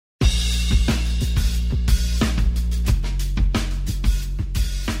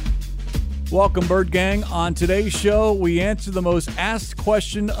Welcome, Bird Gang. On today's show, we answer the most asked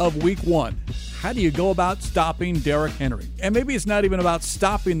question of week one. How do you go about stopping Derrick Henry? And maybe it's not even about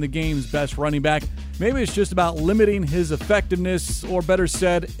stopping the game's best running back. Maybe it's just about limiting his effectiveness, or better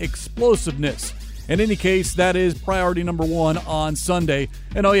said, explosiveness. In any case, that is priority number one on Sunday.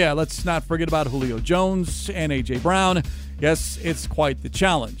 And oh yeah, let's not forget about Julio Jones and A.J. Brown. Yes, it's quite the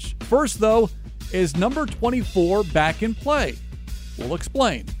challenge. First, though, is number 24 back in play? We'll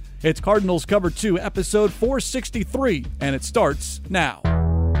explain. It's Cardinals Cover 2, episode 463, and it starts now.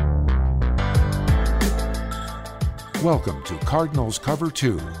 Welcome to Cardinals Cover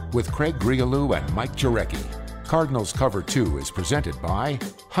 2 with Craig Grialou and Mike Jurecki. Cardinals Cover 2 is presented by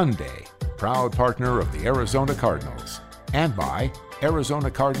Hyundai, proud partner of the Arizona Cardinals, and by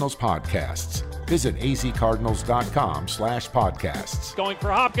Arizona Cardinals Podcasts. Visit azcardinals.com/podcasts. Going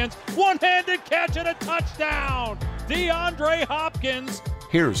for Hopkins, one-handed catch and a touchdown! DeAndre Hopkins.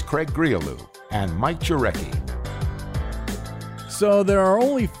 Here's Craig Grialou and Mike Jurecki. So there are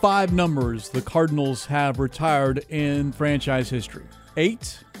only 5 numbers the Cardinals have retired in franchise history.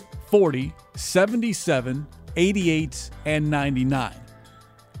 8, 40, 77, 88, and 99.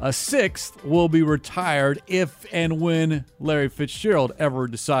 A 6th will be retired if and when Larry Fitzgerald ever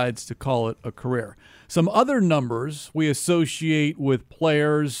decides to call it a career. Some other numbers we associate with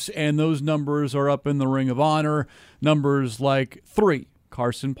players, and those numbers are up in the Ring of Honor. Numbers like 3,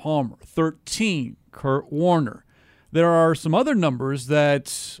 Carson Palmer, 13, Kurt Warner. There are some other numbers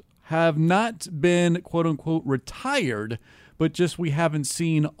that have not been, quote-unquote, retired, but just we haven't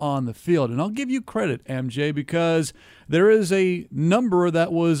seen on the field. And I'll give you credit, MJ, because there is a number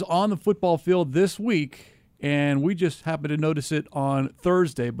that was on the football field this week, and we just happened to notice it on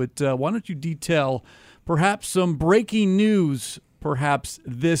Thursday. But why don't you detail perhaps some breaking news perhaps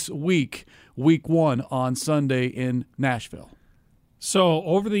this week, week 1 on Sunday in Nashville? So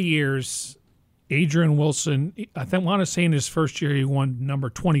over the years, Adrian Wilson, I want to say in his first year he won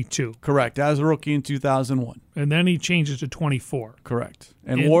number 22. Correct, as a rookie in 2001. And then he changes to 24. Correct.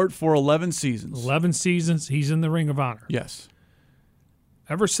 And wore it for 11 seasons. 11 seasons, he's in the Ring of Honor. Yes.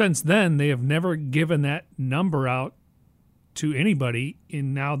 Ever since then, they have never given that number out to anybody.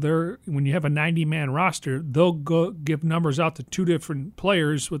 And now when you have a 90-man roster, they'll go give numbers out to 2 different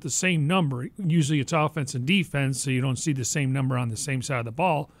players with the same number. Usually it's offense and defense, so you don't see the same number on the same side of the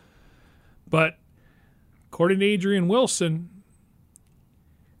ball. But according to Adrian Wilson,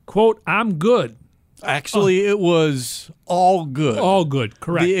 quote, I'm good. Actually, it was all good. All good,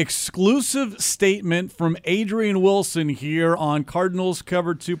 correct. The exclusive statement from Adrian Wilson here on Cardinals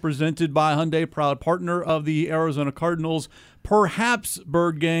Cover 2, presented by Hyundai, proud partner of the Arizona Cardinals. Perhaps,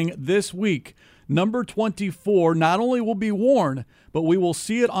 Bird Gang, this week, number 24 not only will be worn, but we will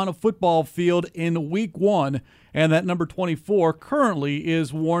see it on a football field in week 1. And that number 24 currently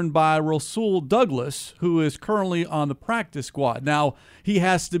is worn by Rasul Douglas, who is currently on the practice squad. Now, he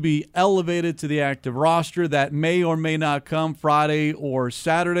has to be elevated to the active roster. That may or may not come Friday or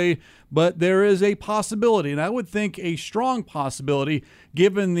Saturday, but there is a possibility, and I would think a strong possibility,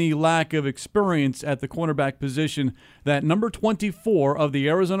 given the lack of experience at the cornerback position, that number 24 of the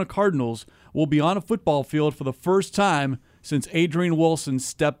Arizona Cardinals will be on a football field for the first time since Adrian Wilson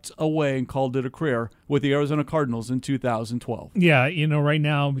stepped away and called it a career with the Arizona Cardinals in 2012. Yeah, right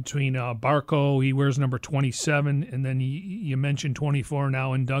now between Barco, he wears number 27, and then you mentioned 24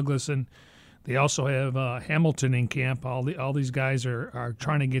 now in Douglas, and they also have Hamilton in camp. All these guys are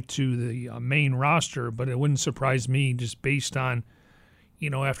trying to get to the main roster, but it wouldn't surprise me just based on,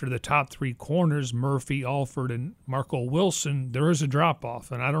 after the top 3 corners, Murphy, Alford, and Marco Wilson, there is a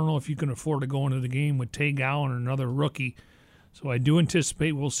drop-off, and I don't know if you can afford to go into the game with Tay Gowan or another rookie. So I do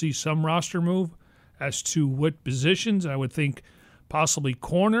anticipate we'll see some roster move. As to what positions, I would think possibly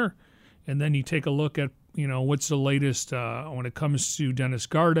corner, and then you take a look at, what's the latest when it comes to Dennis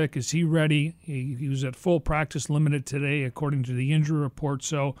Gardeck. Is he ready? He was at full practice, limited today, according to the injury report.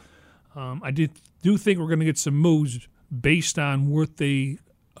 So I do think we're going to get some moves based on what they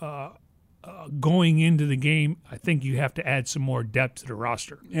going into the game. I think you have to add some more depth to the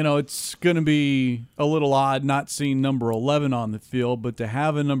roster. It's going to be a little odd not seeing number 11 on the field, but to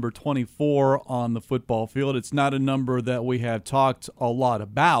have a number 24 on the football field, it's not a number that we have talked a lot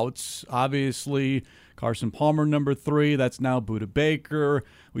about. Obviously, Carson Palmer, number 3, that's now Budda Baker.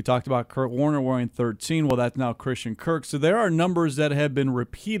 We talked about Kurt Warner wearing 13. Well, that's now Christian Kirk. So there are numbers that have been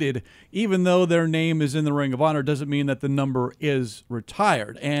repeated. Even though their name is in the Ring of Honor, doesn't mean that the number is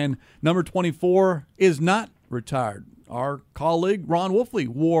retired. And number 24 is not retired. Our colleague Ron Wolfley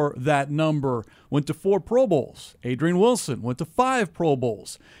wore that number, went to 4 Pro Bowls. Adrian Wilson went to 5 Pro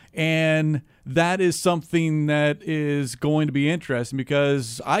Bowls. And that is something that is going to be interesting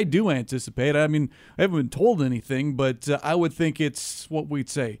because I do anticipate, I mean, I haven't been told anything, but I would think it's what we'd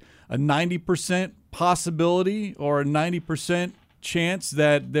say, a 90% possibility or a 90% chance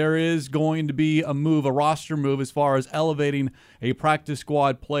that there is going to be a move, a roster move, as far as elevating a practice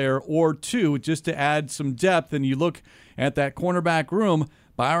squad player or two just to add some depth. And you look at that cornerback room,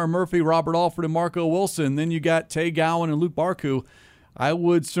 Byron Murphy, Robert Alford, and Marco Wilson. Then you got Tay Gowan and Luke Barku. I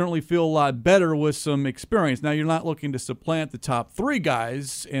would certainly feel a lot better with some experience. Now, you're not looking to supplant the top 3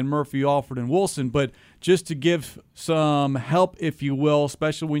 guys in Murphy, Alford, and Wilson, but just to give some help, if you will,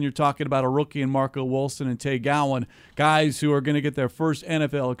 especially when you're talking about a rookie in Marco Wilson and Tay Gowan, guys who are going to get their first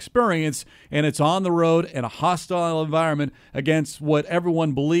NFL experience, and it's on the road in a hostile environment against what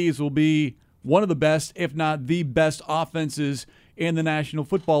everyone believes will be one of the best, if not the best, offenses in the National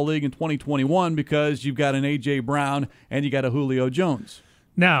Football League in 2021 because you've got an A.J. Brown and you got a Julio Jones.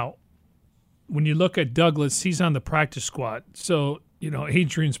 Now, when you look at Douglas, he's on the practice squad. So,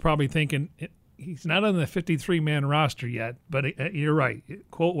 Adrian's probably thinking he's not on the 53-man roster yet, but you're right.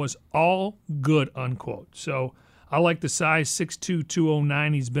 Quote was all good, unquote. So I like the size, 6'2",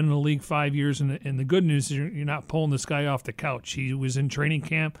 209. He's been in the league 5 years, and the good news is you're not pulling this guy off the couch. He was in training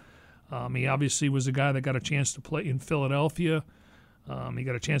camp. He obviously was a guy that got a chance to play in Philadelphia. He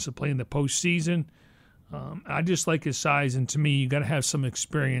got a chance to play in the postseason. I just like his size, and to me, you got to have some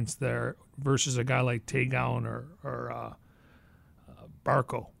experience there versus a guy like Tay Gowan or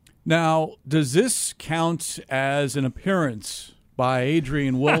Barco. Now, does this count as an appearance by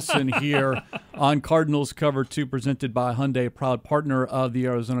Adrian Wilson here on Cardinals Cover 2, presented by Hyundai, proud partner of the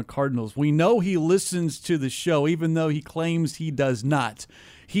Arizona Cardinals? We know he listens to the show, even though he claims he does not.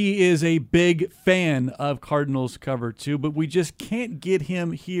 He is a big fan of Cardinals Cover 2, but we just can't get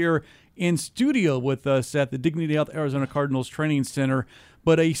him here in studio with us at the Dignity Health Arizona Cardinals Training Center.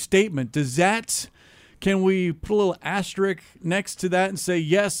 But a statement, can we put a little asterisk next to that and say,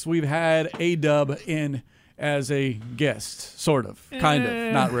 yes, we've had A-Dub in as a guest, sort of, kind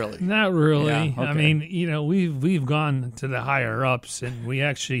of, not really. Not really. Yeah, okay. I mean, we've gone to the higher ups, and we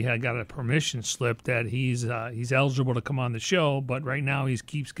actually had got a permission slip that he's eligible to come on the show. But right now, he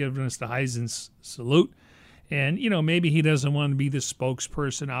keeps giving us the Heisen salute, and maybe he doesn't want to be the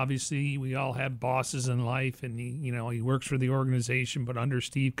spokesperson. Obviously, we all have bosses in life, and he works for the organization, but under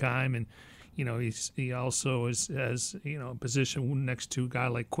Steve Keim, and he also has a position next to a guy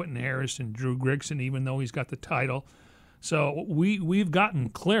like Quentin Harris and Drew Grigson, even though he's got the title. So we've gotten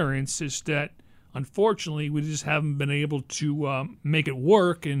clearance. It's that, unfortunately, we just haven't been able to make it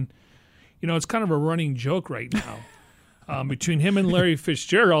work. And, it's kind of a running joke right now between him and Larry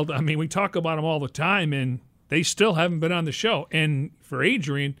Fitzgerald. I mean, we talk about them all the time, and they still haven't been on the show. And for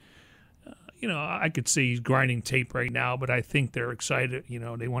Adrian, I could see he's grinding tape right now, but I think they're excited.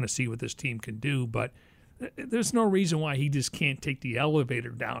 They want to see what this team can do. But there's no reason why he just can't take the elevator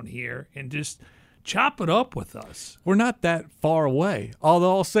down here and just chop it up with us. We're not that far away.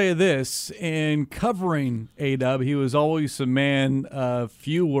 Although I'll say this, in covering A-Dub, he was always a man of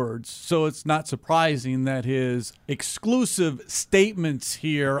few words. So it's not surprising that his exclusive statements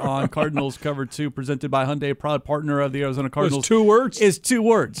here on Cardinals Cover 2, presented by Hyundai, proud partner of the Arizona Cardinals, 2 words? Is 2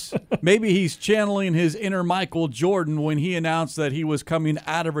 words. Maybe he's channeling his inner Michael Jordan when he announced that he was coming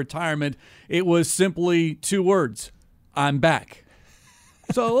out of retirement. It was simply 2 words. I'm back.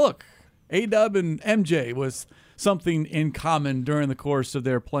 So look. A-Dub and MJ was something in common during the course of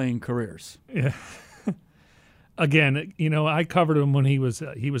their playing careers. Yeah. Again, I covered him when he was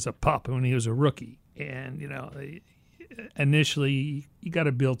a pup, when he was a rookie. And, initially you got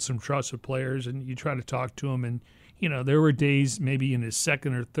to build some trust with players, and you try to talk to them. And, there were days maybe in his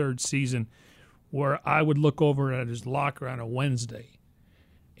second or third season where I would look over at his locker on a Wednesday,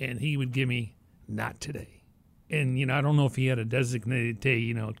 and he would give me, not today. And, I don't know if he had a designated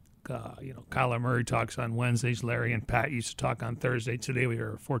day, Kyler Murray talks on Wednesdays. Larry and Pat used to talk on Thursday. Today we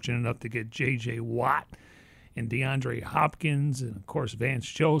were fortunate enough to get J.J. Watt and DeAndre Hopkins and, of course, Vance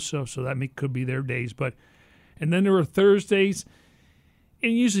Joseph. So that could be their days. And then there were Thursdays,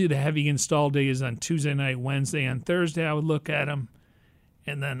 and usually the heavy install day is on Tuesday night, Wednesday. On Thursday I would look at him,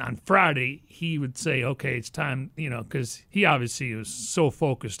 and then on Friday he would say, okay, it's time, because he obviously was so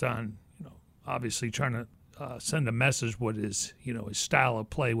focused on, obviously trying to send a message with his style of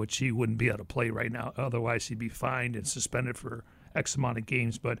play, which he wouldn't be able to play right now. Otherwise, he'd be fined and suspended for X amount of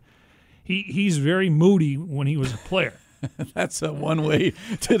games. But he's very moody when he was a player. That's one way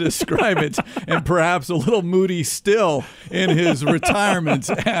to describe it, and perhaps a little moody still in his retirement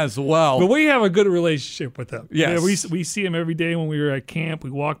as well. But we have a good relationship with him. Yes. Yeah, we see him every day when we were at camp.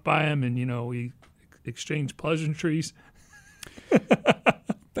 We walk by him, and we exchange pleasantries.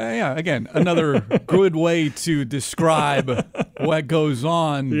 Yeah, again, another good way to describe what goes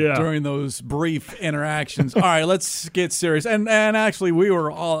on during those brief interactions. All right, let's get serious. And actually, we were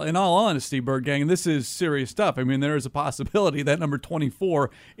all, in all honesty, Bird Gang, and this is serious stuff. I mean, there is a possibility that number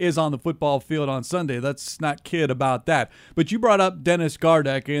 24 is on the football field on Sunday. Let's not kid about that. But you brought up Dennis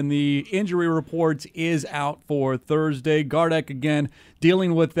Gardeck, and the injury report is out for Thursday. Gardeck, again,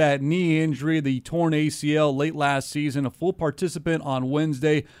 dealing with that knee injury, the torn ACL late last season, a full participant on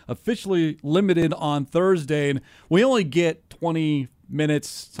Wednesday, officially limited on Thursday. And we only get 20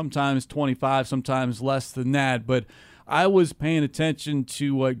 minutes, sometimes 25, sometimes less than that. But I was paying attention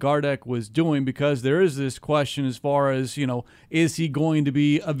to what Gardeck was doing because there is this question as far as, is he going to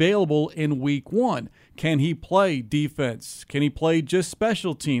be available in week one? Can he play defense? Can he play just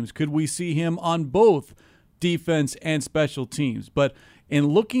special teams? Could we see him on both defense and special teams? But in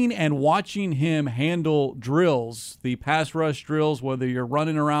looking and watching him handle drills, the pass rush drills, whether you're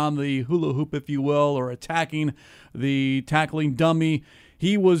running around the hula hoop, if you will, or attacking the tackling dummy,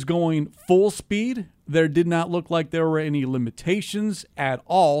 he was going full speed. There did not look like there were any limitations at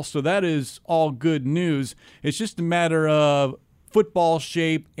all, so that is all good news. It's just a matter of football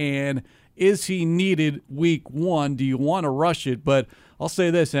shape and is he needed week one? Do you want to rush it? But I'll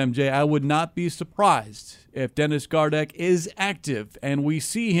say this, MJ, I would not be surprised if Dennis Gardeck is active and we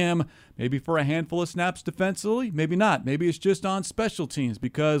see him maybe for a handful of snaps defensively, maybe not. Maybe it's just on special teams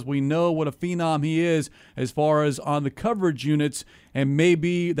because we know what a phenom he is as far as on the coverage units, and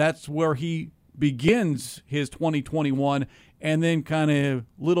maybe that's where he begins his 2021 and then kind of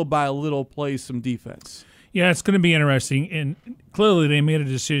little by little plays some defense. Yeah, it's going to be interesting. And clearly they made a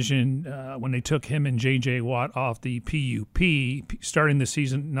decision when they took him and J.J. Watt off the PUP starting the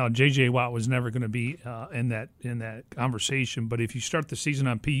season. Now, J.J. Watt was never going to be in that conversation. But if you start the season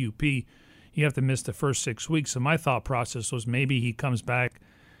on PUP, you have to miss the first 6 weeks. So my thought process was maybe he comes back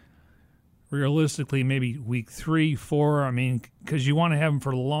realistically maybe week 3, 4. I mean, because you want to have him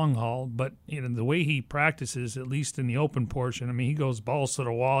for the long haul. But the way he practices, at least in the open portion, I mean, he goes balls to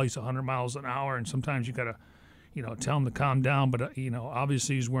the wall. He's 100 miles an hour, and sometimes you got to, tell him to calm down. But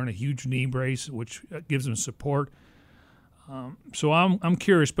obviously he's wearing a huge knee brace, which gives him support. So I'm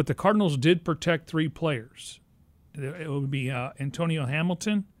curious. But the Cardinals did protect 3 players. It would be Antonio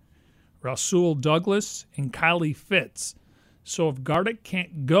Hamilton, Rasul Douglas, and Kylie Fitz. So if Gardeck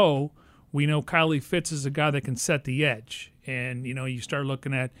can't go, we know Kylie Fitz is a guy that can set the edge. And, you start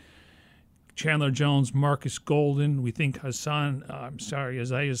looking at Chandler Jones, Marcus Golden. We think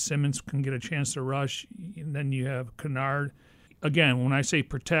Isaiah Simmons can get a chance to rush. And then you have Kennard. Again, when I say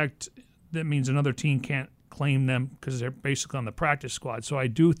protect, that means another team can't claim them because they're basically on the practice squad. So I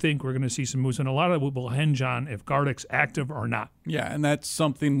do think we're going to see some moves. And a lot of it will hinge on if Gardeck's active or not. Yeah, and that's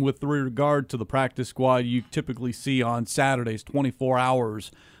something with regard to the practice squad you typically see on Saturdays, 24 hours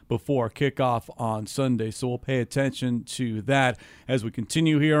before kickoff on Sunday. So we'll pay attention to that as we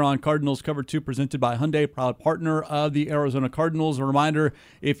continue here on Cardinals Cover 2 presented by Hyundai, proud partner of the Arizona Cardinals. A reminder,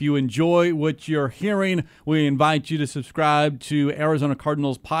 if you enjoy what you're hearing, we invite you to subscribe to Arizona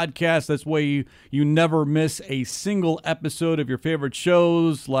Cardinals podcast. That's way you never miss a single episode of your favorite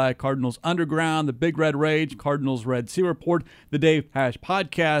shows like Cardinals Underground, The Big Red Rage, Cardinals Red Sea Report, The Dave Pasch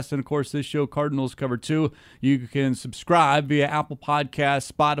Podcast, and of course this show, Cardinals Cover 2. You can subscribe via Apple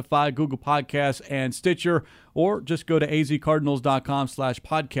Podcasts, Spotify, Google Podcasts, and Stitcher, or just go to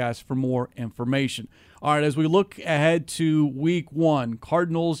azcardinals.com/podcast for more information. All right, as we look ahead to week 1,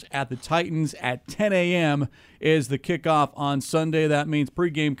 Cardinals at the Titans at 10 a.m. is the kickoff on Sunday. That means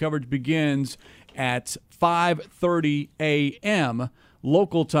pregame coverage begins at 5:30 a.m.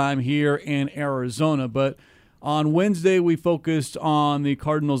 local time here in Arizona. But on Wednesday, we focused on the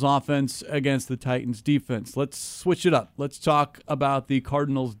Cardinals offense against the Titans defense. Let's switch it up. Let's talk about the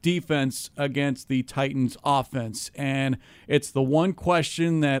Cardinals defense against the Titans offense. And it's the one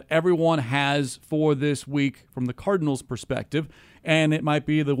question that everyone has for this week from the Cardinals perspective. And it might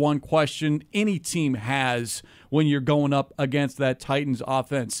be the one question any team has when you're going up against that Titans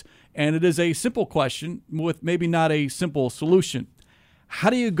offense. And it is a simple question with maybe not a simple solution. How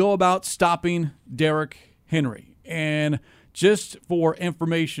do you go about stopping Derrick Henry? And just for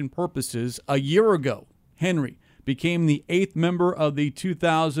information purposes, a year ago, Henry became the 8th member of the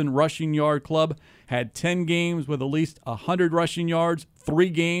 2,000 rushing yard club, had 10 games with at least 100 rushing yards, 3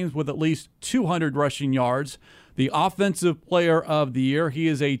 games with at least 200 rushing yards. The Offensive Player of the Year, he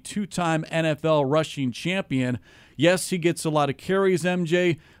is a 2-time NFL rushing champion. Yes, he gets a lot of carries,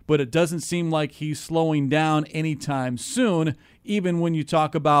 MJ, but it doesn't seem like he's slowing down anytime soon, even when you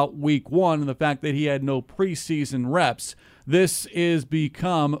talk about week 1 and the fact that he had no preseason reps. This is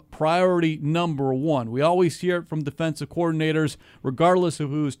become priority number 1. We always hear it from defensive coordinators, regardless of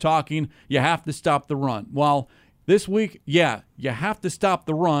who's talking, you have to stop the run. Well, this week, yeah, you have to stop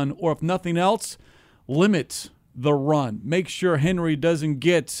the run, or if nothing else, limit the run. Make sure Henry doesn't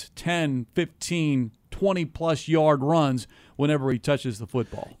get 10, 15, 20-plus yard runs whenever he touches the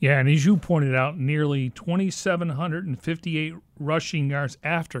football. Yeah, and as you pointed out, nearly 2,758 rushing yards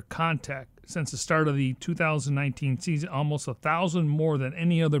after contact since the start of the 2019 season, almost 1,000 more than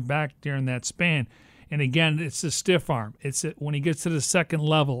any other back during that span. And again, it's a stiff arm. It's when he gets to the second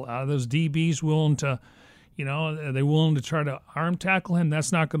level, those DBs willing to, are they willing to try to arm tackle him?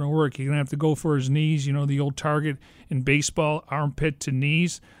 That's not going to work. You're going to have to go for his knees. The old target in baseball, armpit to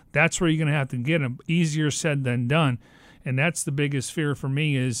knees. That's where you're going to have to get him. Easier said than done. And that's the biggest fear for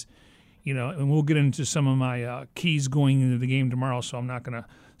me is, and we'll get into some of my keys going into the game tomorrow, so I'm not going to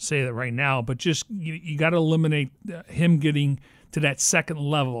say that right now. But just you got to eliminate him getting to that second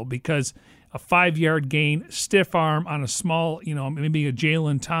level, because a 5-yard gain, stiff arm on a small, maybe a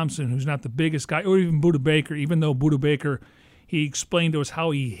Jalen Thompson, who's not the biggest guy, or even Budda Baker, even though Budda Baker, he explained to us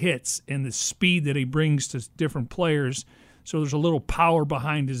how he hits and the speed that he brings to different players. So there's a little power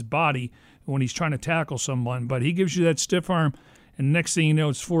behind his body when he's trying to tackle someone. But he gives you that stiff arm, and next thing you know,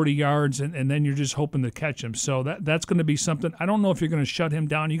 it's 40 yards, and then you're just hoping to catch him. So that's going to be something. I don't know if you're going to shut him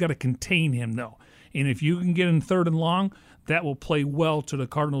down. You got to contain him, though. And if you can get in 3rd and long, that will play well to the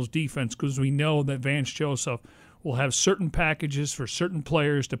Cardinals' defense, because we know that Vance Joseph will have certain packages for certain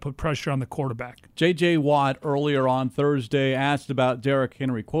players to put pressure on the quarterback. J.J. Watt earlier on Thursday asked about Derrick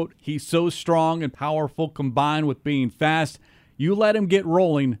Henry. Quote, he's so strong and powerful combined with being fast. You let him get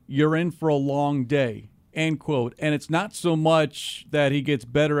rolling, you're in for a long day, end quote. And it's not so much that he gets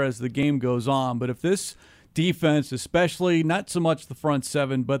better as the game goes on, but if this defense, especially not so much the front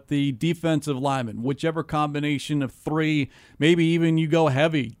 7, but the defensive linemen, whichever combination of 3, maybe even you go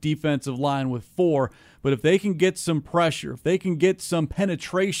heavy defensive line with 4, but if they can get some pressure, if they can get some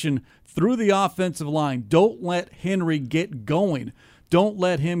penetration through the offensive line, don't let Henry get going. Don't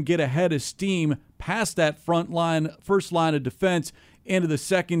let him get ahead of steam past that front line, first line of defense into the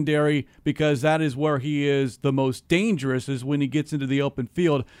secondary, because that is where he is the most dangerous, is when he gets into the open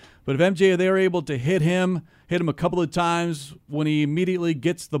field. But if MJ, they're able to hit him a couple of times when he immediately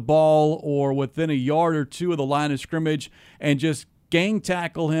gets the ball or within a yard or 2 of the line of scrimmage, and just gang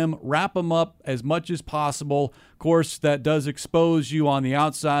tackle him, wrap him up as much as possible. Of course, that does expose you on the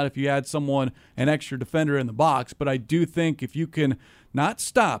outside if you had an extra defender in the box. But I do think if you can not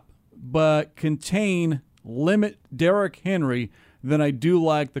stop, but contain, limit Derrick Henry, then I do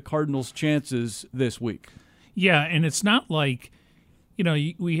like the Cardinals' chances this week. Yeah, and it's not like,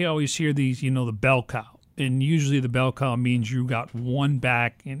 we always hear these, the bell cow. And usually the bell cow means you got one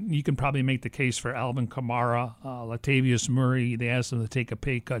back, and you can probably make the case for Alvin Kamara, Latavius Murray. They asked him to take a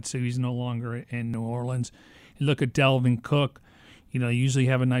pay cut, so he's no longer in New Orleans. You look at Delvin Cook, you usually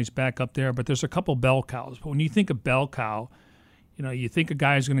have a nice backup there, but there's a couple bell cows. But when you think of bell cow, you think a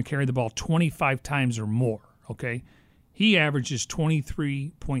guy is going to carry the ball 25 times or more, okay? He averages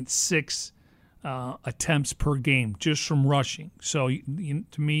 23.6 attempts per game just from rushing. So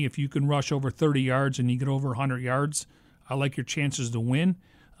to me, if you can rush over 30 yards and you get over 100 yards, I like your chances to win.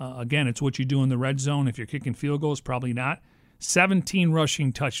 Again, it's what you do in the red zone. If you're kicking field goals, probably not. 17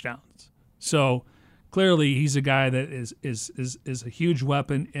 rushing touchdowns. So clearly he's a guy that is a huge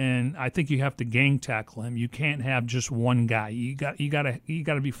weapon, and I think you have to gang tackle him. You can't have just one guy. You got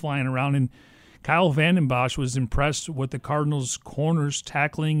to be flying around. And Kyle Vanden Bosch was impressed with the Cardinals' corners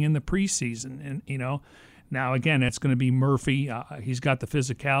tackling in the preseason. And, now, again, that's going to be Murphy. He's got the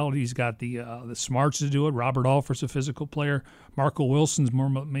physicality. He's got the smarts to do it. Robert Alford's a physical player. Marco Wilson's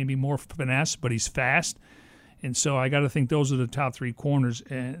maybe more finesse, but he's fast. And so I got to think those are the top 3 corners,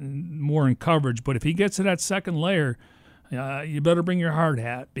 and more in coverage. But if he gets to that second layer, you better bring your hard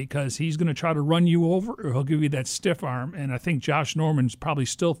hat, because he's going to try to run you over, or he'll give you that stiff arm. And I think Josh Norman's probably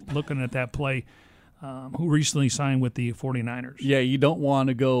still looking at that play, who recently signed with the 49ers. Yeah, you don't want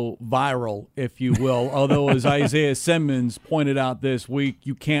to go viral, if you will. Although, as Isaiah Simmons pointed out this week,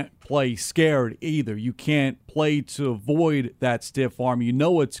 you can't play scared either. You can't play to avoid that stiff arm. You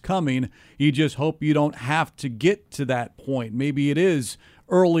know it's coming. You just hope you don't have to get to that point. Maybe it is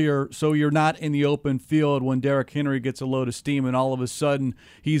earlier, so you're not in the open field when Derrick Henry gets a load of steam and all of a sudden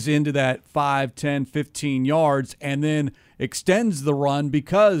he's into that 5, 10, 15 yards, and then extends the run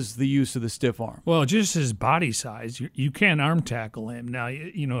because the use of the stiff arm. Well, just his body size, you can't arm tackle him. Now,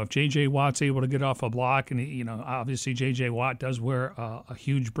 if J.J. Watt's able to get off a block, and, obviously J.J. Watt does wear a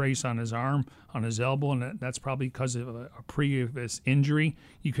huge brace on his arm, on his elbow, and that's probably because of a previous injury.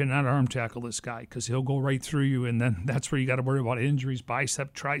 You cannot arm tackle this guy because he'll go right through you, and then that's where you got to worry about injuries,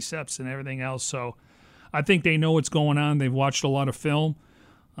 biceps, triceps, and everything else. So I think they know what's going on. They've watched a lot of film.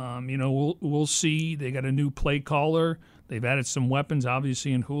 We'll see. They got a new play caller. They've added some weapons,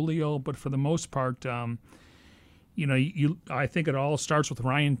 obviously, in Julio. But for the most part, I think it all starts with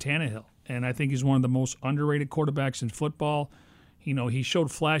Ryan Tannehill. And I think he's one of the most underrated quarterbacks in football. He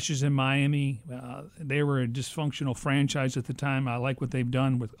showed flashes in Miami. They were a dysfunctional franchise at the time. I like what they've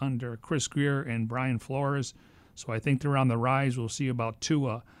done under Chris Grier and Brian Flores. So I think they're on the rise. We'll see about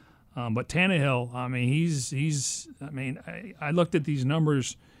Tua. But Tannehill, I looked at these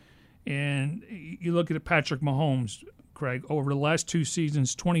numbers, and you look at Patrick Mahomes, Craig, over the last 2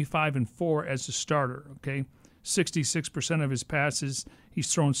 seasons, 25-4 as a starter, okay? 66% of his passes.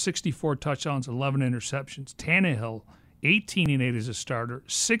 He's thrown 64 touchdowns, 11 interceptions. Tannehill, 18-8 as a starter,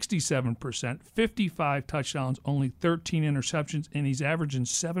 67%, 55 touchdowns, only 13 interceptions, and he's averaging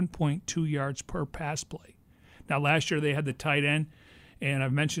 7.2 yards per pass play. Now, last year they had the tight end, and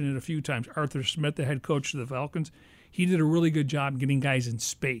I've mentioned it a few times, Arthur Smith, the head coach of the Falcons. He did a really good job getting guys in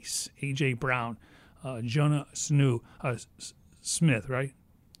space. A.J. Brown, Jonah Smith, right?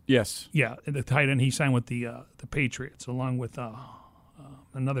 Yes. Yeah, the tight end. He signed with the Patriots along with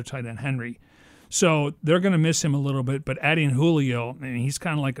another tight end, Henry. So they're going to miss him a little bit, but adding Julio, he's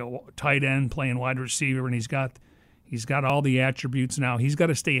kind of like a tight end playing wide receiver, and he's got all the attributes now. He's got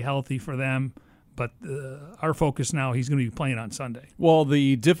to stay healthy for them. But our focus now, he's going to be playing on Sunday. Well,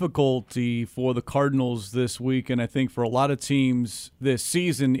 the difficulty for the Cardinals this week, and I think for a lot of teams this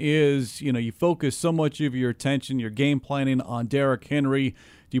season, is, you focus so much of your attention, your game planning on Derrick Henry.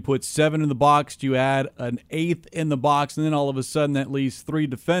 Do you put 7 in the box? Do you add an 8th in the box? And then all of a sudden that leaves 3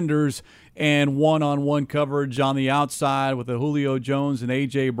 defenders and one-on-one coverage on the outside with a Julio Jones and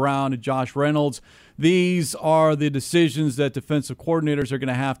A.J. Brown and Josh Reynolds. These are the decisions that defensive coordinators are going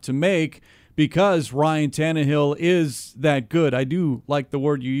to have to make, because Ryan Tannehill is that good. I do like the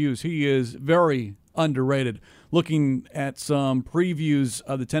word you use. He is very underrated. Looking at some previews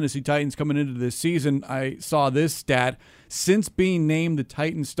of the Tennessee Titans coming into this season, I saw this stat. Since being named the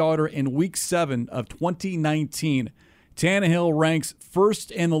Titans starter in Week 7 of 2019, Tannehill ranks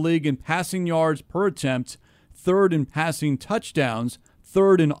first in the league in passing yards per attempt, third in passing touchdowns,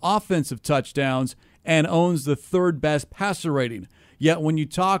 third in offensive touchdowns, and owns the third best passer rating. Yet when you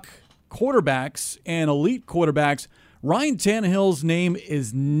talk quarterbacks and elite quarterbacks, Ryan Tannehill's name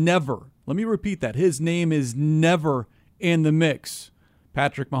is never, let me repeat that, his name is never in the mix.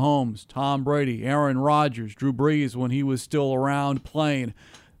 Patrick Mahomes, Tom Brady, Aaron Rodgers, Drew Brees when he was still around playing.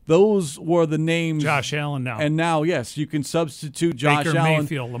 Those were the names. Josh Allen now. And now, yes, you can substitute Josh Baker Allen.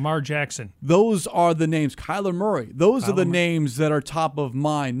 Mayfield, Lamar Jackson. Those are the names. Kyler Murray. Those are the names that are top of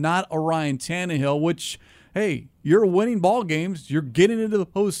mind, not a Ryan Tannehill, which, hey, you're winning ball games. You're getting into the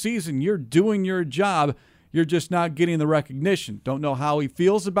postseason. You're doing your job. You're just not getting the recognition. Don't know how he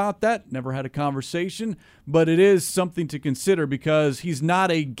feels about that. Never had a conversation. But it is something to consider because he's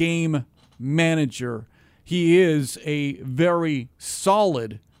not a game manager. He is a very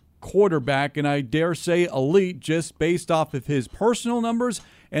solid quarterback, and I dare say elite, just based off of his personal numbers,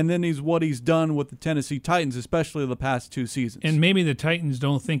 and then what he's done with the Tennessee Titans, especially the past 2 seasons. And maybe the Titans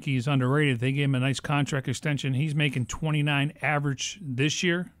don't think he's underrated. They gave him a nice contract extension. He's making $29 average this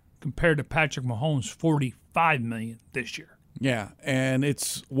year compared to Patrick Mahomes' $45 million this year. Yeah, and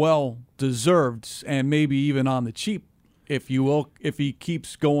it's well deserved, and maybe even on the cheap, if you will, if he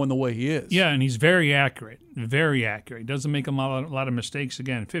keeps going the way he is. Yeah, and he's very accurate. Very accurate. Doesn't make a lot of mistakes.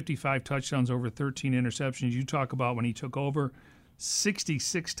 Again, 55 touchdowns over 13 interceptions. You talk about when he took over,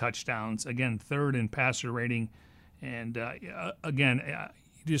 66 touchdowns. Again, third in passer rating. And again,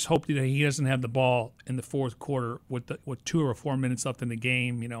 you just hope that he doesn't have the ball in the fourth quarter with 2 or 4 minutes left in the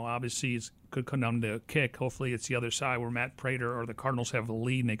game. Obviously it could come down to a kick. Hopefully it's the other side where Matt Prater or the Cardinals have the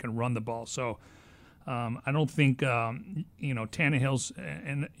lead and they can run the ball. So I don't think, Tannehill's,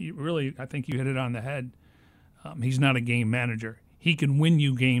 and really I think you hit it on the head. He's not a game manager. He can win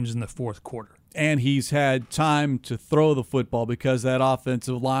you games in the fourth quarter. And he's had time to throw the football because that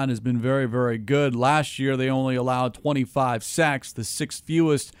offensive line has been very, very good. Last year, they only allowed 25 sacks, the 6th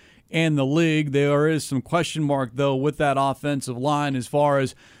fewest in the league. There is some question mark, though, with that offensive line as far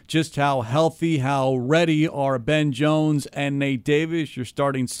as just how healthy, how ready are Ben Jones and Nate Davis, your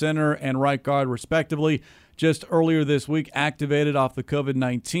starting center and right guard, respectively. just earlier this week activated off the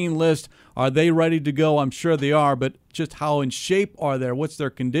COVID-19 list. Are they ready to go? I'm sure they are, but just how in shape are they? What's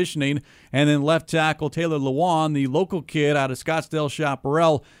their conditioning? And then left tackle Taylor Lewan, the local kid out of Scottsdale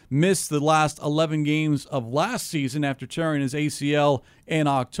Chaparral, missed the last 11 games of last season after tearing his ACL in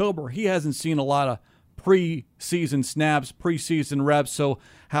October. He hasn't seen a lot of preseason snaps, preseason reps. So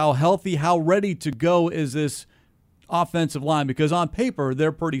how healthy, how ready to go is this offensive line? Because on paper,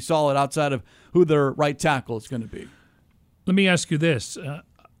 they're pretty solid outside of who their right tackle is going to be. Let me ask you this.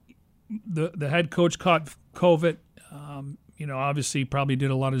 The head coach caught COVID. Obviously probably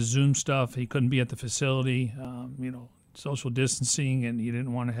did a lot of Zoom stuff. He couldn't be at the facility, social distancing, and you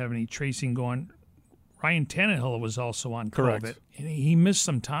didn't want to have any tracing going. Ryan Tannehill was also on Correct. COVID. And he missed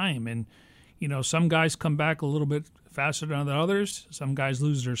some time. And, some guys come back a little bit faster than others. Some guys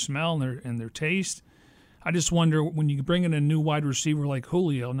lose their smell and their taste. I just wonder, when you bring in a new wide receiver like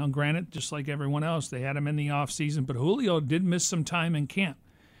Julio, now granted, just like everyone else, they had him in the offseason, but Julio did miss some time in camp.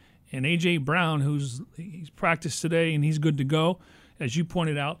 And A.J. Brown, he's practiced today and he's good to go, as you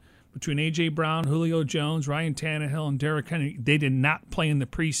pointed out, between A.J. Brown, Julio Jones, Ryan Tannehill, and Derrick Henry, they did not play in the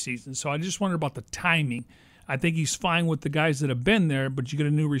preseason. So I just wonder about the timing. I think he's fine with the guys that have been there, but you get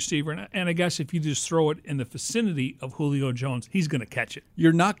a new receiver. And I guess if you just throw it in the vicinity of Julio Jones, he's going to catch it.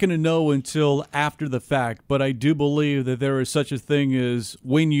 You're not going to know until after the fact, but I do believe that there is such a thing as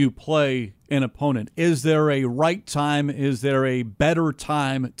when you play an opponent. Is there a right time? Is there a better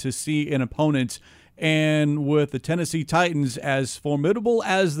time to see an opponent? And with the Tennessee Titans, as formidable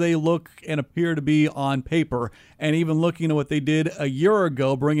as they look and appear to be on paper, and even looking at what they did a year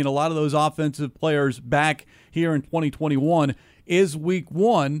ago, bringing a lot of those offensive players back here in 2021, is week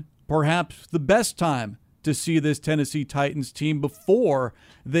one perhaps the best time to see this Tennessee Titans team before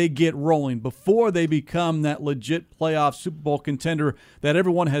they get rolling, before they become that legit playoff Super Bowl contender that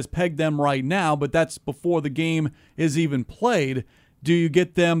everyone has pegged them right now, but that's before the game is even played. Do you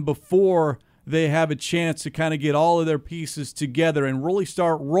get them before they have a chance to kind of get all of their pieces together and really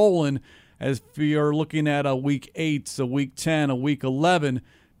start rolling? As if you're looking at a week 8, a week 10, a week 11,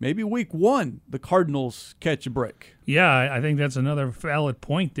 maybe week 1, the Cardinals catch a break. Yeah, I think that's another valid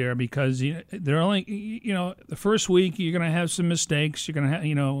point there, because they're only, the first week you're going to have some mistakes. You're going to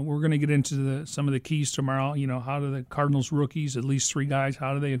have, we're going to get into some of the keys tomorrow. How do the Cardinals rookies, at least 3 guys,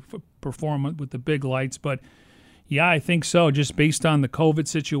 how do they perform with the big lights? But yeah, I think so, just based on the COVID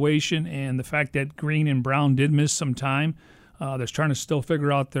situation and the fact that Green and Brown did miss some time. They're trying to still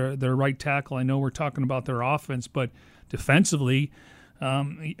figure out their right tackle. I know we're talking about their offense, but defensively,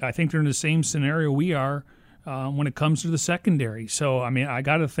 I think they're in the same scenario we are when it comes to the secondary. So, I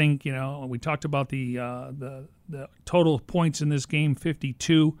got to think, we talked about the total points in this game,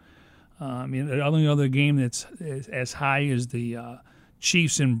 52. The only other game that's as high as the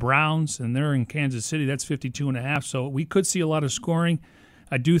Chiefs and Browns, and they're in Kansas City. That's 52.5. So we could see a lot of scoring.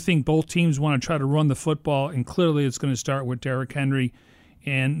 I do think both teams want to try to run the football, and clearly it's going to start with Derrick Henry,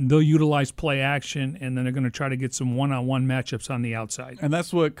 and they'll utilize play action, and then they're going to try to get some one-on-one matchups on the outside. And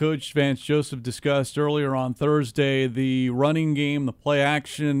that's what Coach Vance Joseph discussed earlier on Thursday. The running game, the play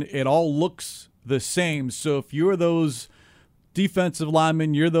action, it all looks the same. So if you're those defensive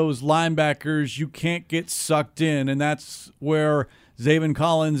linemen, you're those linebackers, you can't get sucked in, and that's where Zaven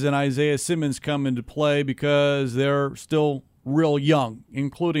Collins and Isaiah Simmons come into play, because they're still real young,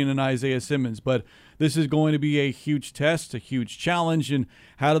 including an Isaiah Simmons. But this is going to be a huge test, a huge challenge. And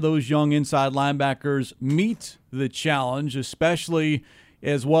how do those young inside linebackers meet the challenge, especially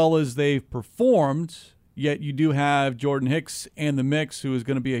as well as they've performed? Yet you do have Jordan Hicks in the mix, who is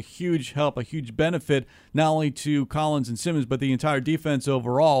going to be a huge help, a huge benefit, not only to Collins and Simmons, but the entire defense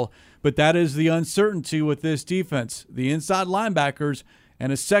overall. But that is the uncertainty with this defense. The inside linebackers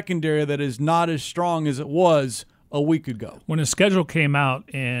and a secondary that is not as strong as it was a week ago. When the schedule came out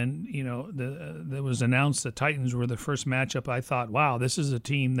and, that was announced the Titans were the first matchup, I thought, wow, this is a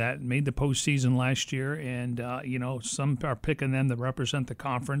team that made the postseason last year, and, some are picking them to represent the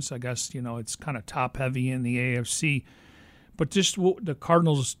conference. I guess, it's kind of top-heavy in the AFC. But just what the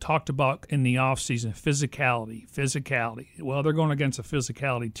Cardinals talked about in the offseason, physicality. Well, they're going against a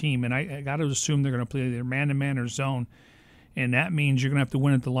physicality team, and I got to assume they're going to play either man-to-man or zone. And that means you're going to have to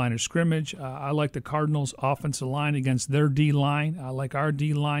win at the line of scrimmage. I like the Cardinals' offensive line against their D-line. I like our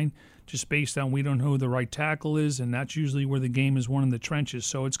D-line just based on we don't know who the right tackle is, and that's usually where the game is won in the trenches.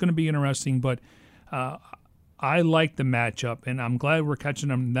 So it's going to be interesting, but I like the matchup, and I'm glad we're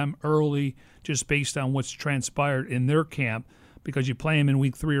catching them early just based on what's transpired in their camp, because you play them in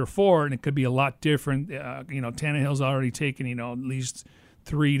week 3 or 4, and it could be a lot different. Tannehill's already taken, at least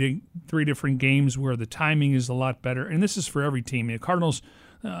three different games where the timing is a lot better. And this is for every team. The Cardinals,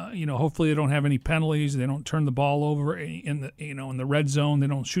 Hopefully they don't have any penalties. They don't turn the ball over in the red zone. They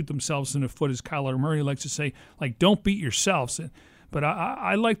don't shoot themselves in the foot, as Kyler Murray likes to say. Like, don't beat yourselves. But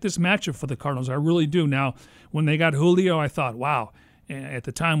I like this matchup for the Cardinals. I really do. Now, when they got Julio, I thought, wow. At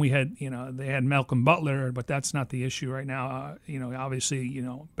the time, they had Malcolm Butler, but that's not the issue right now. Obviously,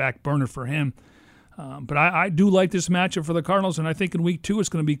 back burner for him. But I do like this matchup for the Cardinals, and I think in week 2 it's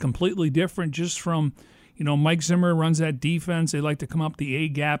going to be completely different just from, Mike Zimmer runs that defense. They like to come up the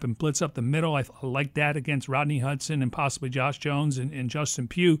A-gap and blitz up the middle. I like that against Rodney Hudson and possibly Josh Jones and Justin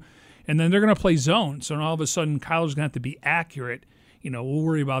Pugh. And then they're going to play zone, so all of a sudden Kyler's going to have to be accurate. We'll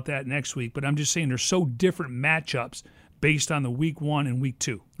worry about that next week. But I'm just saying they're so different matchups based on the week 1 and week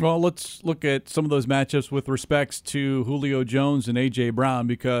 2. Well, let's look at some of those matchups with respects to Julio Jones and A.J. Brown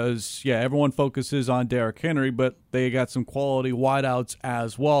because, everyone focuses on Derrick Henry, but they got some quality wideouts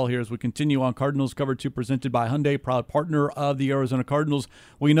as well here as we continue on Cardinals Cover 2 presented by Hyundai, proud partner of the Arizona Cardinals.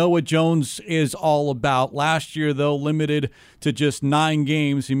 We know what Jones is all about. Last year, though, limited to just 9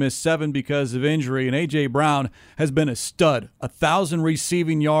 games. He missed 7 because of injury, and A.J. Brown has been a stud, 1,000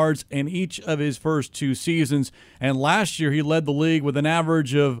 receiving yards in each of his first 2 seasons, and last year he led the league with an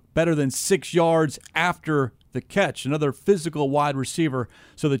average of better than 6 yards after the catch, another physical wide receiver.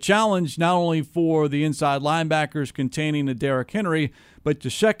 So the challenge not only for the inside linebackers containing the Derrick Henry, but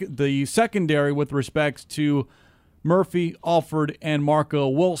the secondary with respect to Murphy, Alford, and Marco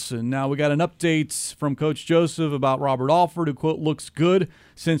Wilson. Now we got an update from Coach Joseph about Robert Alford, who, quote, looks good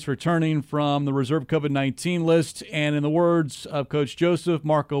since returning from the reserve COVID-19 list. And in the words of Coach Joseph,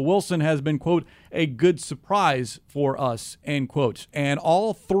 Marco Wilson has been, quote, a good surprise for us, end quote. And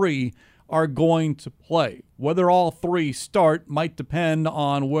all 3 are going to play. Whether all 3 start might depend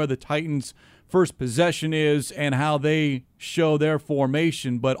on where the Titans' first possession is and how they show their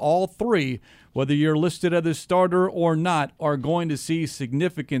formation. But all 3, whether you're listed as a starter or not, are going to see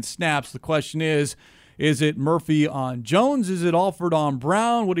significant snaps. The question is it Murphy on Jones? Is it Alford on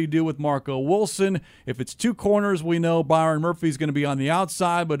Brown? What do you do with Marco Wilson? If it's 2 corners, we know Byron Murphy's going to be on the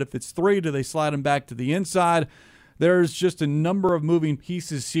outside, but if it's 3, do they slide him back to the inside? There's just a number of moving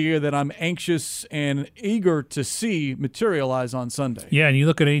pieces here that I'm anxious and eager to see materialize on Sunday. Yeah, and you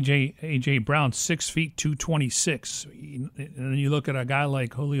look at A.J. Brown, 6 feet 226, and then you look at a guy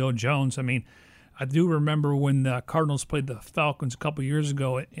like Julio Jones. I mean, I do remember when the Cardinals played the Falcons a couple years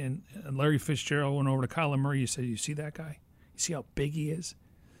ago, and Larry Fitzgerald went over to Kyler Murray. He said, "You see that guy? You see how big he is?"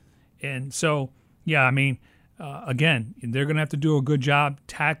 And so, again, they're going to have to do a good job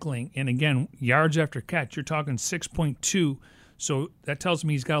tackling. And again, yards after catch, you're talking 6.2. So that tells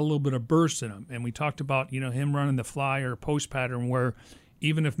me he's got a little bit of burst in him. And we talked about, him running the fly or post pattern where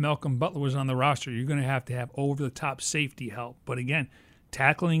even if Malcolm Butler was on the roster, you're going to have over-the-top safety help. But again,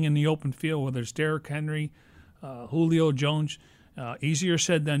 tackling in the open field, whether it's Derrick Henry, Julio Jones, easier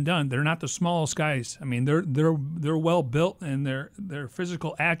said than done. They're not the smallest guys. I mean, they're well built, and their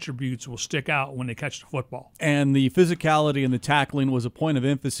physical attributes will stick out when they catch the football. And the physicality and the tackling was a point of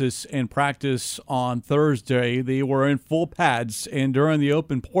emphasis in practice on Thursday. They were in full pads, and during the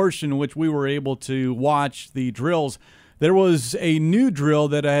open portion in which we were able to watch the drills, there was a new drill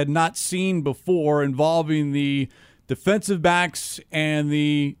that I had not seen before involving the defensive backs and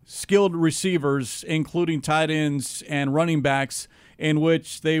the skilled receivers, including tight ends and running backs, in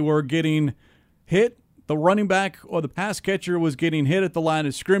which they were getting hit. The running back or the pass catcher was getting hit at the line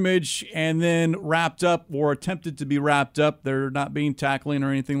of scrimmage and then wrapped up or attempted to be wrapped up. They're not being tackling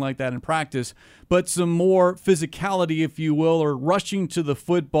or anything like that in practice, but some more physicality, if you will, or rushing to the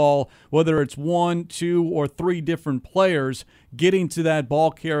football, whether it's 1, 2, or 3 different players, getting to that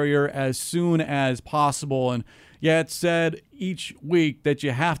ball carrier as soon as possible. And it's said each week that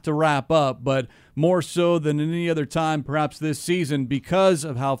you have to wrap up, but more so than any other time perhaps this season, because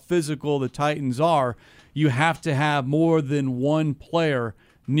of how physical the Titans are, you have to have more than one player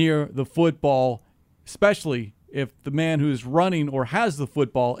near the football, especially if the man who's running or has the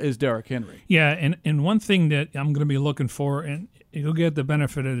football is Derrick Henry. Yeah, and one thing that I'm going to be looking for, and you'll get the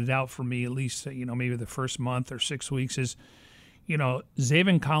benefit of the doubt for me, at least maybe the first month or 6 weeks, is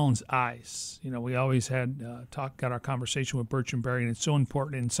Zaven Collins' eyes. We always had got our conversation with Bertrand Berry, and it's so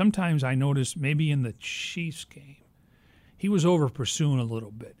important. And sometimes I noticed maybe in the Chiefs game, he was over pursuing a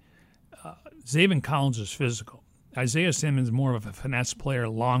little bit. Zaven Collins is physical. Isaiah Simmons is more of a finesse player,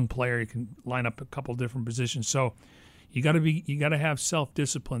 long player. He can line up a couple different positions. So you got to have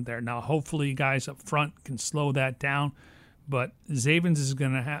self-discipline there. Now, hopefully, guys up front can slow that down. But Zavens is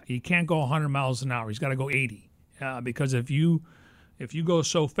going to have. He can't go 100 miles an hour. He's got to go 80. Because if you go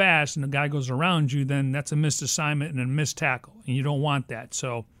so fast and the guy goes around you, then that's a missed assignment and a missed tackle, and you don't want that.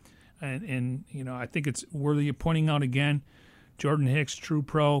 So, and I think it's worthy of pointing out again, Jordan Hicks, true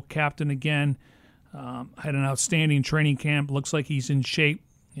pro, captain again. Had an outstanding training camp. Looks like he's in shape.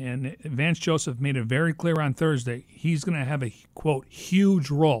 And Vance Joseph made it very clear on Thursday he's going to have a, quote,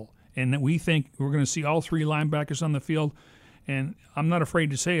 huge role. And we think we're going to see all three linebackers on the field. And I'm not afraid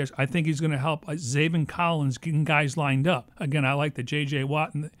to say it. I think he's going to help Zaven Collins getting guys lined up. Again, I like the J.J.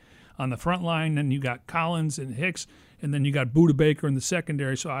 Watt on the front line. Then you got Collins and Hicks. And then you got Budda Baker in the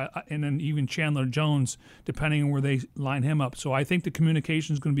secondary. And then even Chandler Jones, depending on where they line him up. So I think the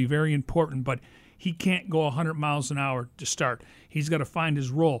communication is going to be very important. But he can't go 100 miles an hour to start. He's got to find his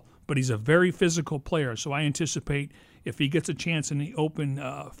role. But he's a very physical player. So I anticipate if he gets a chance in the open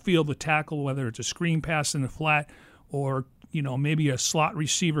field to tackle, whether it's a screen pass in the flat or maybe a slot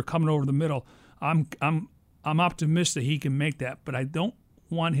receiver coming over the middle, I'm optimistic he can make that. But I don't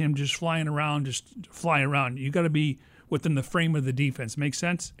want him just flying around. You got to be within the frame of the defense. Make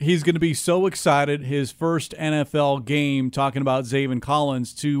sense? He's going to be so excited. His first NFL game, talking about Zaven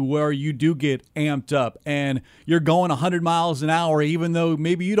Collins, to where you do get amped up and you're going 100 miles an hour, even though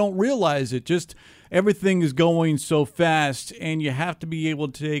maybe you don't realize it. Just everything is going so fast, and you have to be able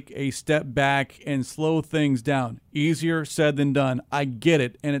to take a step back and slow things down. Easier said than done. I get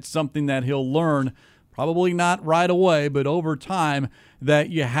it, and it's something that he'll learn. Probably not right away, but over time, that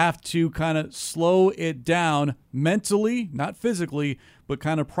you have to kind of slow it down mentally, not physically, but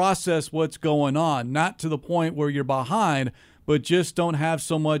kind of process what's going on. Not to the point where you're behind, but just don't have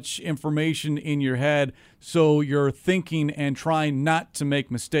so much information in your head so you're thinking and trying not to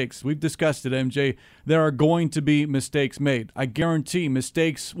make mistakes. We've discussed it, MJ. There are going to be mistakes made. I guarantee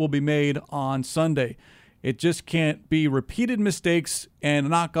mistakes will be made on Sunday. It just can't be repeated mistakes,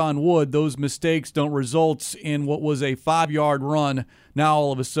 and knock on wood, those mistakes don't result in what was a 5-yard run. Now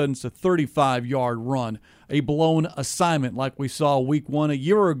all of a sudden it's a 35-yard run, a blown assignment like we saw week 1 a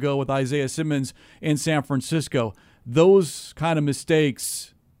year ago with Isaiah Simmons in San Francisco. Those kind of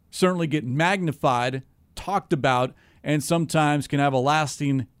mistakes certainly get magnified, talked about, and sometimes can have a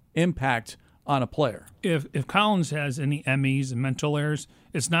lasting impact on a player. If Collins has any MEs and mental errors,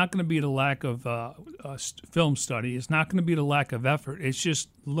 it's not going to be the lack of film study. It's not going to be the lack of effort. It's just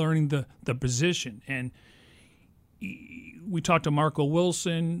learning the position. And we talked to Marco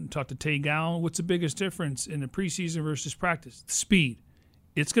Wilson, talked to Tay Gowan. What's the biggest difference in the preseason versus practice? Speed.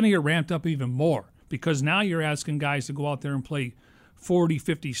 It's going to get ramped up even more because now you're asking guys to go out there and play 40,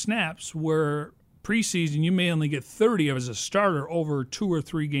 50 snaps where preseason you may only get 30 as a starter over a 2 or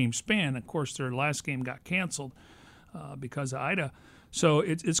 3 game span. Of course, their last game got canceled because of Ida. So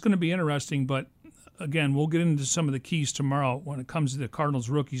it's going to be interesting, but again, we'll get into some of the keys tomorrow when it comes to the Cardinals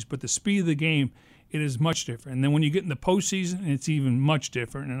rookies. But the speed of the game, it is much different. And then when you get in the postseason, it's even much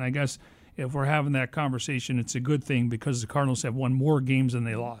different. And I guess if we're having that conversation, it's a good thing because the Cardinals have won more games than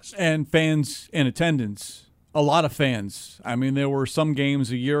they lost. And fans in attendance, a lot of fans. I mean, there were some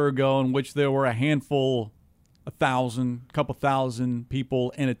games a year ago in which there were a handful, 1,000, couple thousand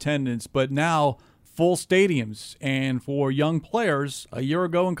people in attendance, but now full stadiums. And for young players a year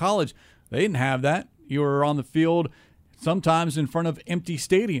ago in college, they didn't have that. You were on the field sometimes in front of empty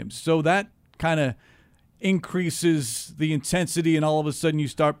stadiums. So that kind of increases the intensity, and all of a sudden you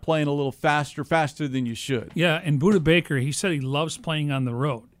start playing a little faster than you should. Yeah, and Budda Baker, he said he loves playing on the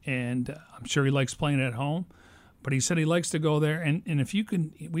road, and I'm sure he likes playing at home. But he said he likes to go there, and if you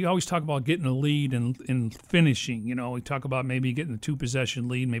can, we always talk about getting a lead and finishing. We talk about maybe getting a 2-possession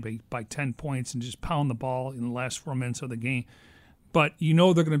lead, maybe by 10 points, and just pound the ball in the last 4 minutes of the game. But they're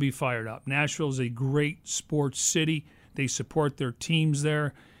going to be fired up. Nashville is a great sports city. They support their teams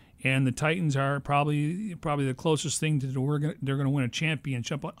there, and the Titans are probably the closest thing to they're going to win a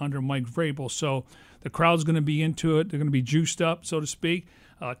championship under Mike Vrabel. So the crowd's going to be into it. They're going to be juiced up, so to speak.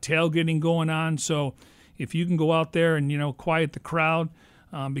 Tailgating going on. So if you can go out there and, quiet the crowd,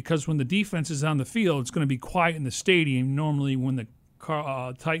 because when the defense is on the field, it's going to be quiet in the stadium. Normally when the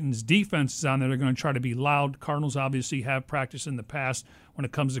Titans defense is on there, they're going to try to be loud. Cardinals obviously have practice in the past when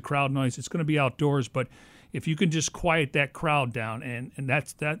it comes to crowd noise. It's going to be outdoors, but if you can just quiet that crowd down, and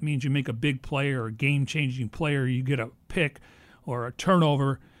that means you make a big play or a game-changing play, or you get a pick or a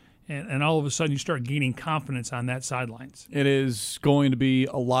turnover, and all of a sudden you start gaining confidence on that sidelines. It is going to be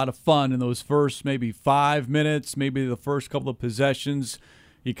a lot of fun in those first maybe 5 minutes, maybe the first couple of possessions.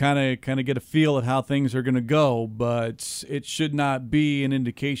 You kind of get a feel at how things are going to go, but it should not be an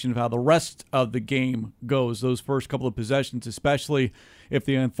indication of how the rest of the game goes. Those first couple of possessions, especially if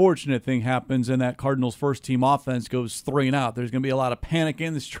the unfortunate thing happens and that Cardinals first team offense goes 3-and-out. There's going to be a lot of panic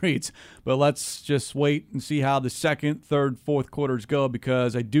in the streets, but let's just wait and see how the second, third, fourth quarters go,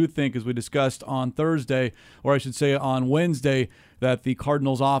 because I do think, as we discussed on Thursday, or I should say on Wednesday, that the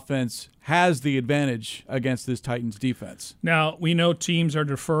Cardinals offense has the advantage against this Titans defense. Now, we know teams are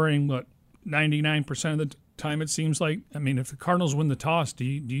deferring, 99% of the time, it seems like. I mean, if the Cardinals win the toss, do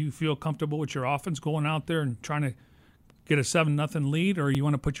you feel comfortable with your offense going out there and trying to get a 7-0 lead, or you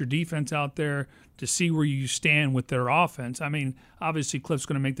want to put your defense out there to see where you stand with their offense? I mean, obviously Cliff's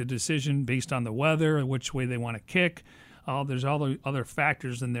going to make the decision based on the weather and which way they want to kick. There's all the other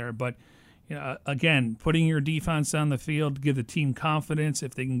factors in there, but again, putting your defense on the field to give the team confidence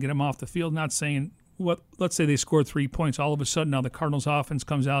if they can get them off the field. Not saying let's say they score 3 points, all of a sudden now the Cardinals offense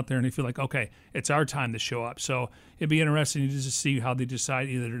comes out there and they feel like, okay, it's our time to show up. So it'd be interesting to just see how they decide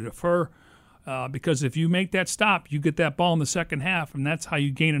either to defer. Because if you make that stop, you get that ball in the second half, and that's how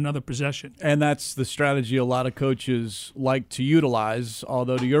you gain another possession. And that's the strategy a lot of coaches like to utilize,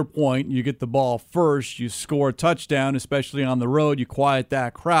 although to your point, you get the ball first, you score a touchdown, especially on the road, you quiet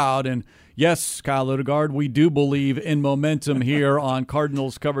that crowd. And yes, Kyle Odegaard, we do believe in momentum here on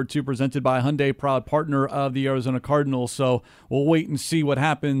Cardinals Cover 2, presented by Hyundai, proud partner of the Arizona Cardinals. So we'll wait and see what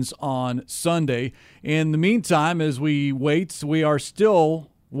happens on Sunday. In the meantime, as we wait, we are still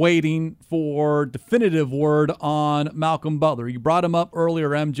waiting for definitive word on Malcolm Butler. You brought him up earlier,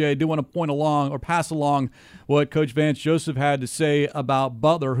 MJ. I do want to point along or pass along what Coach Vance Joseph had to say about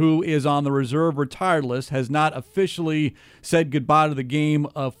Butler, who is on the reserve retired list, has not officially said goodbye to the game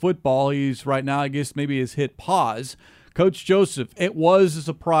of football. He's right now, I guess, maybe has hit pause. Coach Joseph, it was a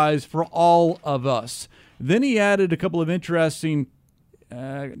surprise for all of us. Then he added a couple of interesting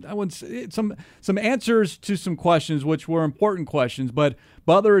some answers to some questions, which were important questions, but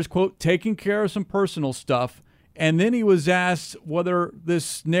Butler is, quote, taking care of some personal stuff. And then he was asked whether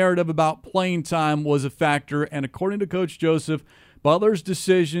this narrative about playing time was a factor. And according to Coach Joseph, Butler's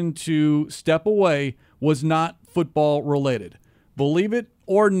decision to step away was not football related. Believe it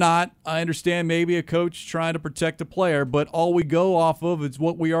or not, I understand maybe a coach trying to protect a player, but all we go off of is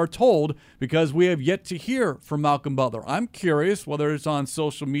what we are told, because we have yet to hear from Malcolm Butler. I'm curious whether it's on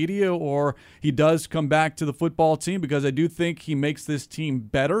social media or he does come back to the football team, because I do think he makes this team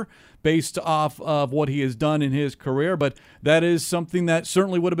better based off of what he has done in his career. But that is something that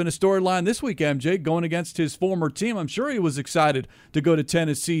certainly would have been a storyline this week, MJ, going against his former team. I'm sure he was excited to go to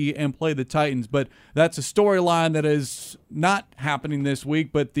Tennessee and play the Titans, but that's a storyline that is not happening this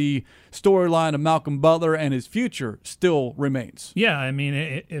week. But the storyline of Malcolm Butler and his future still remains. Yeah, I mean,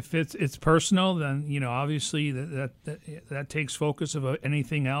 if it's personal, then obviously that takes focus of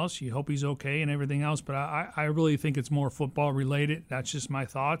anything else. You hope he's okay and everything else, but I really think it's more football related. That's just my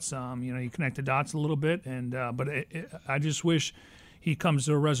thoughts. You connect the dots a little bit, and but I just wish he comes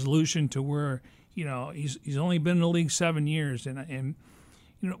to a resolution to where he's only been in the league 7 years, and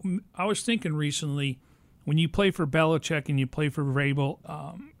I was thinking recently, when you play for Belichick and you play for Vrabel,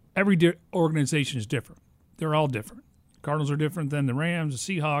 every organization is different. They're all different. Cardinals are different than the Rams, the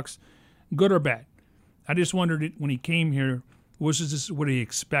Seahawks, good or bad. I just wondered when he came here, was this what he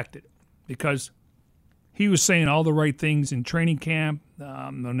expected? Because he was saying all the right things in training camp.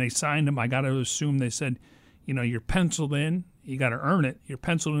 When they signed him, I got to assume they said, you're penciled in. You got to earn it. You're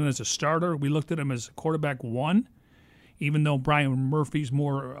penciled in as a starter. We looked at him as quarterback 1, even though Brian Murphy's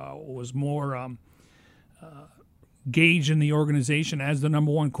was more gauged in the organization as the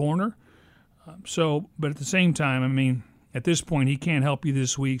number 1 corner. But at the same time, I mean, at this point, he can't help you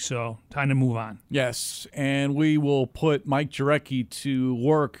this week, so time to move on. Yes, and we will put Mike Jurecki to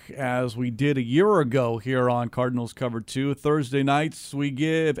work as we did a year ago here on Cardinals Cover 2. Thursday nights, we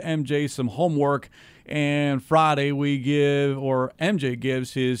give MJ some homework, and Friday MJ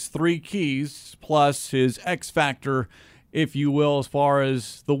gives his 3 keys plus his X factor, if you will, as far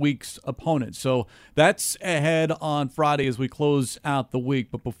as the week's opponent. So that's ahead on Friday as we close out the week.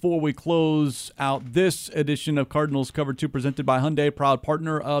 But before we close out this edition of Cardinals Cover 2, presented by Hyundai, proud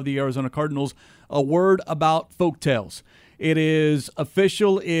partner of the Arizona Cardinals, a word about Folktales. It is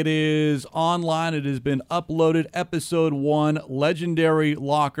official. It is online. It has been uploaded. Episode 1, Legendary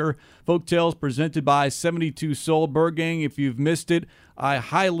Locker. Folktales presented by 72 Soul. Gang, if you've missed it, I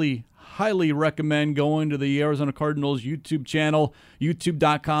highly recommend going to the Arizona Cardinals YouTube channel,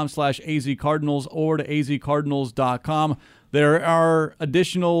 youtube.com/azcardinals, or to azcardinals.com. There are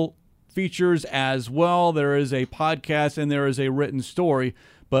additional features as well. There is a podcast and there is a written story.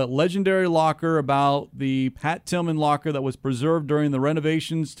 But Legendary Locker, about the Pat Tillman locker that was preserved during the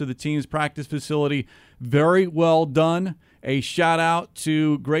renovations to the team's practice facility, very well done. A shout out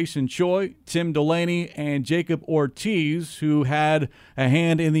to Grayson Choi, Tim Delaney, and Jacob Ortiz, who had a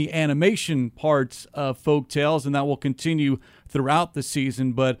hand in the animation parts of Folk Tales, and that will continue throughout the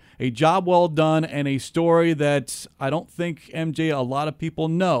season. But a job well done and a story that I don't think, MJ, a lot of people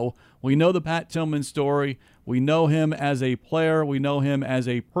know. We know the Pat Tillman story. We know him as a player. We know him as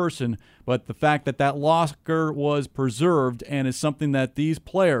a person. But the fact that that locker was preserved and is something that these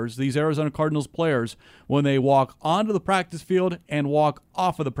players, these Arizona Cardinals players, when they walk onto the practice field and walk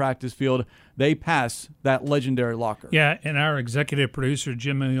off of the practice field, they pass that legendary locker. Yeah, and our executive producer,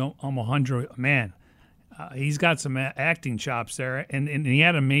 Jimmy Omohundro, man, he's got some acting chops there, and the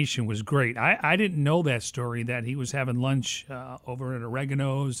animation was great. I didn't know that story, that he was having lunch over at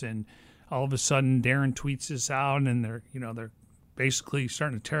Oregano's, and all of a sudden Darren tweets this out, and they're basically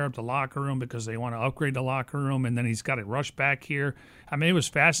starting to tear up the locker room because they want to upgrade the locker room, and then he's got to rush back here. I mean, it was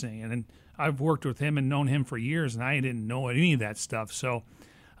fascinating, and I've worked with him and known him for years, and I didn't know any of that stuff. So,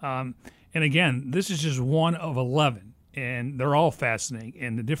 and again, this is just one of 11. And they're all fascinating.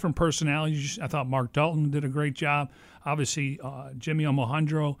 And the different personalities, I thought Mark Dalton did a great job. Obviously, Jimmy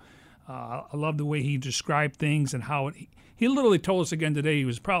Omohundro, I love the way he described things and how he literally told us again today he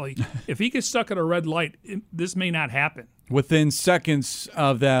was probably, if he gets stuck at a red light, this may not happen. Within seconds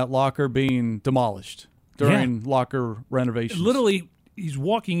of that locker being demolished during locker renovations. Literally, he's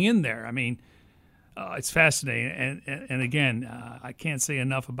walking in there. I mean, it's fascinating, and again, I can't say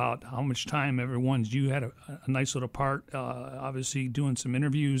enough about how much time you had a nice little part, obviously doing some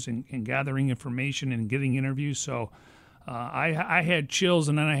interviews and gathering information and getting interviews. So I had chills,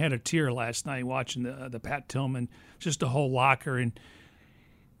 and then I had a tear last night watching the Pat Tillman, just the whole locker and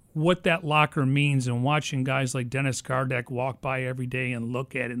what that locker means, and watching guys like Dennis Gardeck walk by every day and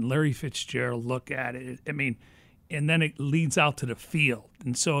look at it, and Larry Fitzgerald look at it. I mean, and then it leads out to the field,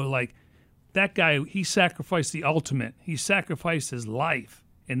 and so like. That guy, he sacrificed the ultimate. He sacrificed his life.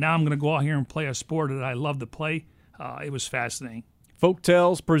 And now I'm going to go out here and play a sport that I love to play. It was fascinating. Folk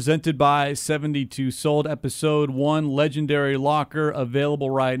Tales presented by 72 Sold, Episode 1, Legendary Locker, available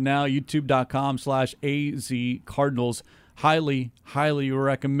right now, youtube.com/AZ Cardinals. Highly, highly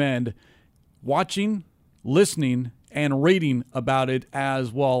recommend watching, listening, and reading about it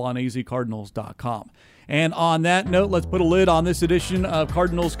as well on azcardinals.com. And on that note, let's put a lid on this edition of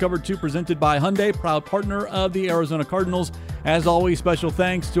Cardinals Cover 2 presented by Hyundai, proud partner of the Arizona Cardinals. As always, special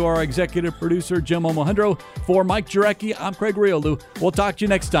thanks to our executive producer, Jim Omohundro. For Mike Jurecki, I'm Craig Riolu. We'll talk to you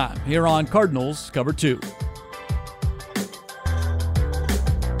next time here on Cardinals Cover 2.